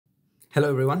Hello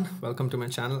everyone, welcome to my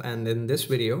channel, and in this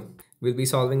video we'll be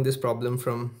solving this problem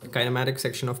from Kinematics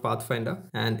section of Pathfinder,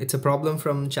 and it's a problem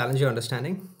from Challenge Your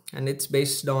Understanding and it's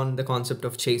based on the concept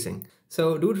of chasing.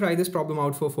 So do try this problem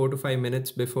out for 4 to 5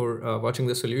 minutes before watching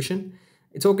the solution.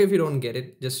 It's okay if you don't get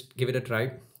it, just give it a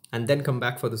try and then come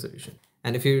back for the solution.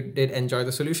 And if you did enjoy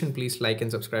the solution, please like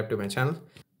and subscribe to my channel.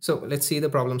 So let's see the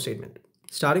problem statement.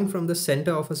 Starting from the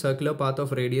center of a circular path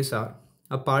of radius r,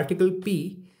 a particle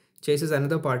P chases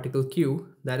another particle Q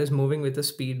that is moving with a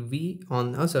speed v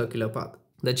on a circular path.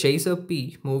 The chaser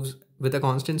P moves with a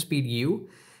constant speed u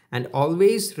and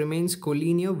always remains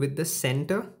collinear with the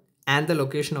center and the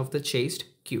location of the chased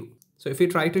Q. So if you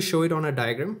try to show it on a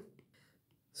diagram,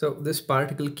 so this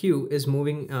particle Q is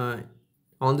moving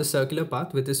on the circular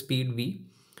path with a speed v,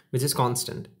 which is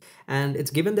constant. And it's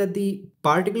given that the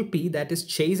particle P that is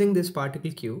chasing this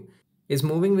particle Q is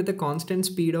moving with a constant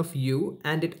speed of u,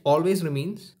 and it always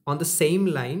remains on the same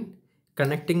line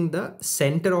connecting the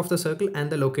center of the circle and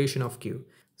the location of Q.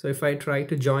 So if I try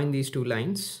to join these two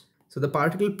lines, so the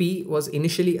particle P was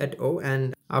initially at O,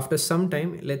 and after some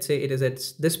time, let's say it is at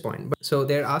this point. So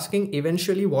they're asking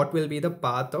eventually what will be the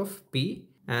path of P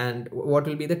and what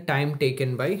will be the time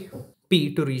taken by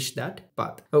P to reach that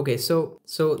path. Okay, so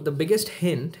the biggest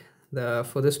hint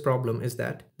for this problem is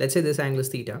that, let's say this angle is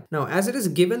theta. Now, as it is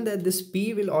given that this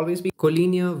P will always be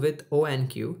collinear with O and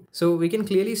Q, so we can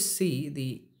clearly see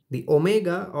the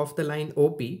omega of the line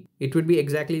OP, it would be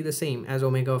exactly the same as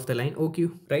omega of the line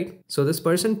OQ, right? So this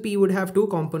person P would have two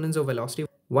components of velocity.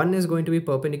 One is going to be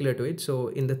perpendicular to it, so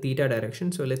in the theta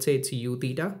direction, so let's say it's u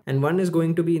theta, and one is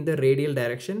going to be in the radial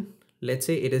direction, let's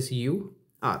say it is u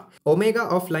r. Omega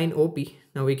of line OP,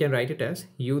 now we can write it as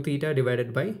u theta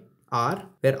divided by r,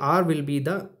 where r will be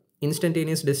the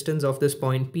instantaneous distance of this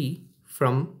point P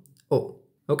from O.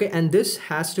 Okay, and this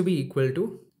has to be equal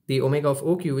to the omega of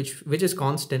OQ, which is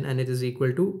constant, and it is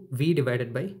equal to v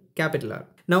divided by capital R.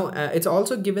 Now, it's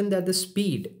also given that the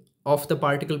speed of the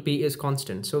particle P is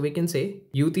constant. So we can say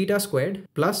u theta squared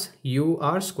plus u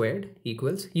r squared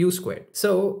equals u squared.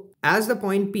 So as the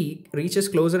point P reaches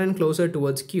closer and closer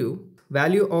towards Q,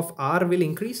 value of r will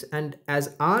increase, and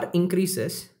as r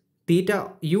increases,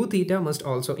 u theta must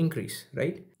also increase,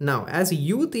 right? Now, as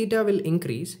u theta will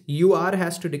increase, ur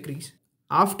has to decrease.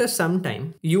 After some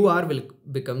time, ur will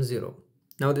become 0.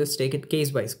 Now let's take it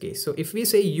case by case. So if we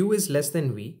say u is less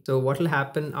than v, so what will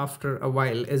happen after a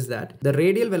while is that the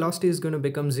radial velocity is going to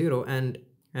become 0,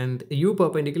 and u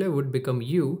perpendicular would become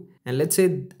u. And let's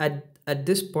say at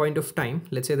this point of time,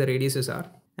 let's say the radius is r.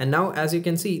 And now, as you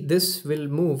can see, this will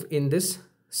move in this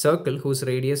circle whose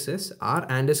radius is r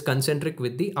and is concentric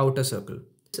with the outer circle.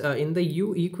 In the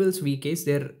u equals v case,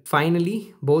 there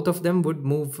finally both of them would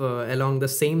move along the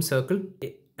same circle.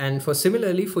 And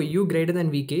similarly for u greater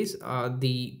than v case,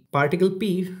 the particle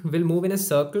P will move in a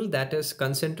circle that is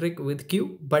concentric with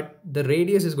Q, but the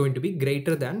radius is going to be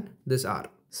greater than this r.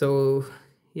 So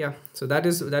yeah, so that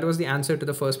was the answer to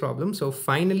the first problem. So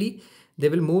finally they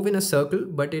will move in a circle,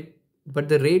 but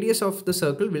the radius of the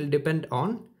circle will depend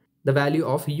on the value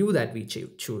of u that we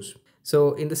choose.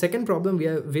 So in the second problem,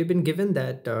 we've been given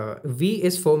that v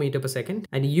is 4 meters per second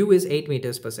and u is 8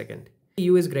 meters per second.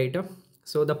 U is greater,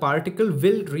 so the particle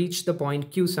will reach the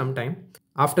point Q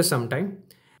after some time,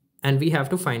 and we have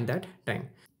to find that time.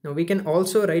 Now we can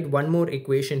also write one more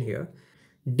equation here.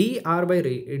 dr by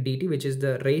dt, which is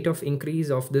the rate of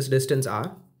increase of this distance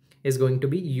r, is going to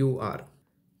be ur.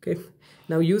 Okay.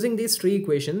 Now using these three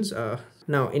equations,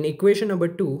 now in equation number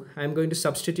 2, I'm going to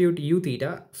substitute u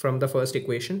theta from the first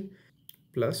equation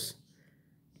plus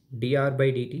dr by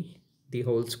dt the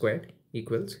whole squared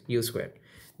equals u squared.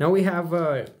 Now we have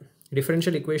a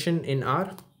differential equation in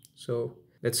r, so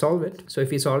let's solve it. So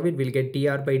if we solve it, we'll get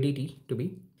dr by dt to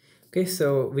be, okay,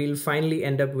 so we'll finally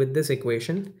end up with this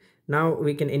equation. Now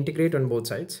we can integrate on both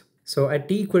sides. So at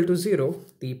t equal to 0,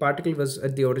 the particle was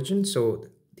at the origin, so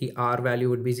the r value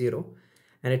would be 0.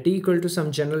 And at t equal to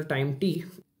some general time t,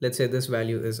 let's say this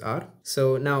value is r.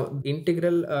 So now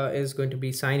integral is going to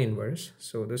be sine inverse.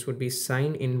 So this would be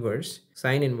sine inverse.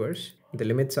 The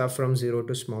limits are from 0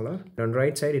 to smaller. On the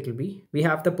right side, it will be, we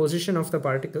have the position of the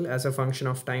particle as a function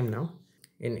of time now.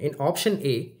 In option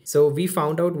A, so we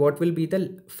found out what will be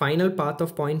the final path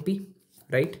of point P,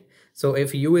 right? So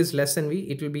if u is less than v,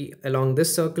 it will be along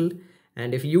this circle.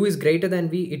 And if u is greater than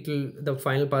v, the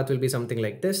final path will be something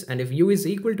like this. And if u is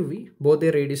equal to v, both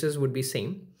their radiuses would be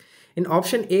same. In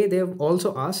option A, they have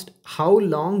also asked how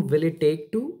long will it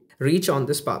take to reach on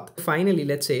this path. Finally,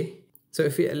 let's say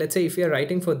if we are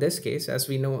writing for this case, as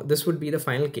we know, this would be the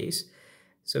final case.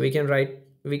 So we can write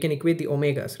we can equate the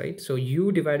omegas, right? So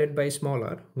u divided by small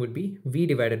r would be v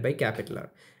divided by capital R.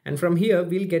 And from here,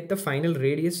 we'll get the final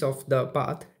radius of the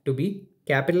path to be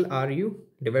capital RU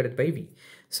divided by v.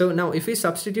 So now if we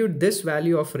substitute this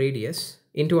value of radius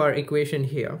into our equation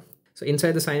here, so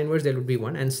inside the sine inverse, there would be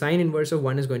 1, and sine inverse of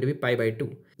 1 is going to be pi by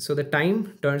 2. So the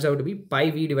time turns out to be pi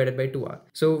v divided by 2r.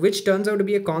 So which turns out to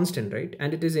be a constant, right?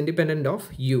 And it is independent of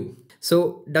u.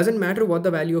 So doesn't matter what the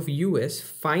value of u is,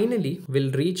 finally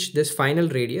we'll reach this final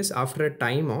radius after a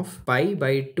time of pi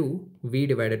by 2 v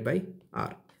divided by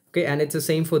r. Okay, and it's the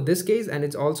same for this case, and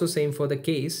it's also same for the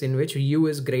case in which u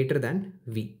is greater than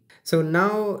v. So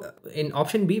now in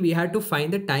option B, we had to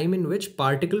find the time in which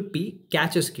particle P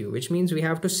catches Q, which means we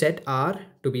have to set R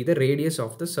to be the radius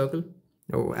of the circle.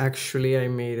 Oh, actually I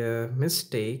made a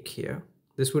mistake here.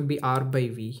 This would be R by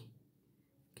V.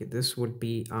 Okay, this would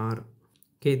be R.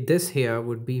 Okay, this here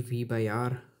would be V by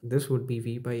R. This would be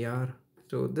V by R.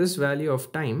 So this value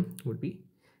of time would be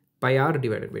pi R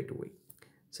divided by 2V.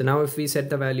 So now if we set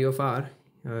the value of R,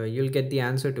 you'll get the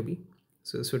answer to be,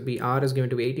 so this would be R is going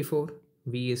to be 84.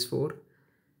 V is 4,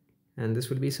 and this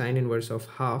will be sine inverse of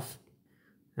half,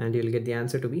 and you'll get the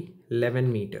answer to be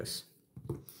 11 meters.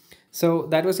 So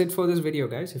that was it for this video,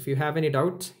 guys. If you have any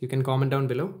doubts, you can comment down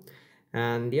below,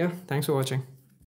 and yeah, thanks for watching.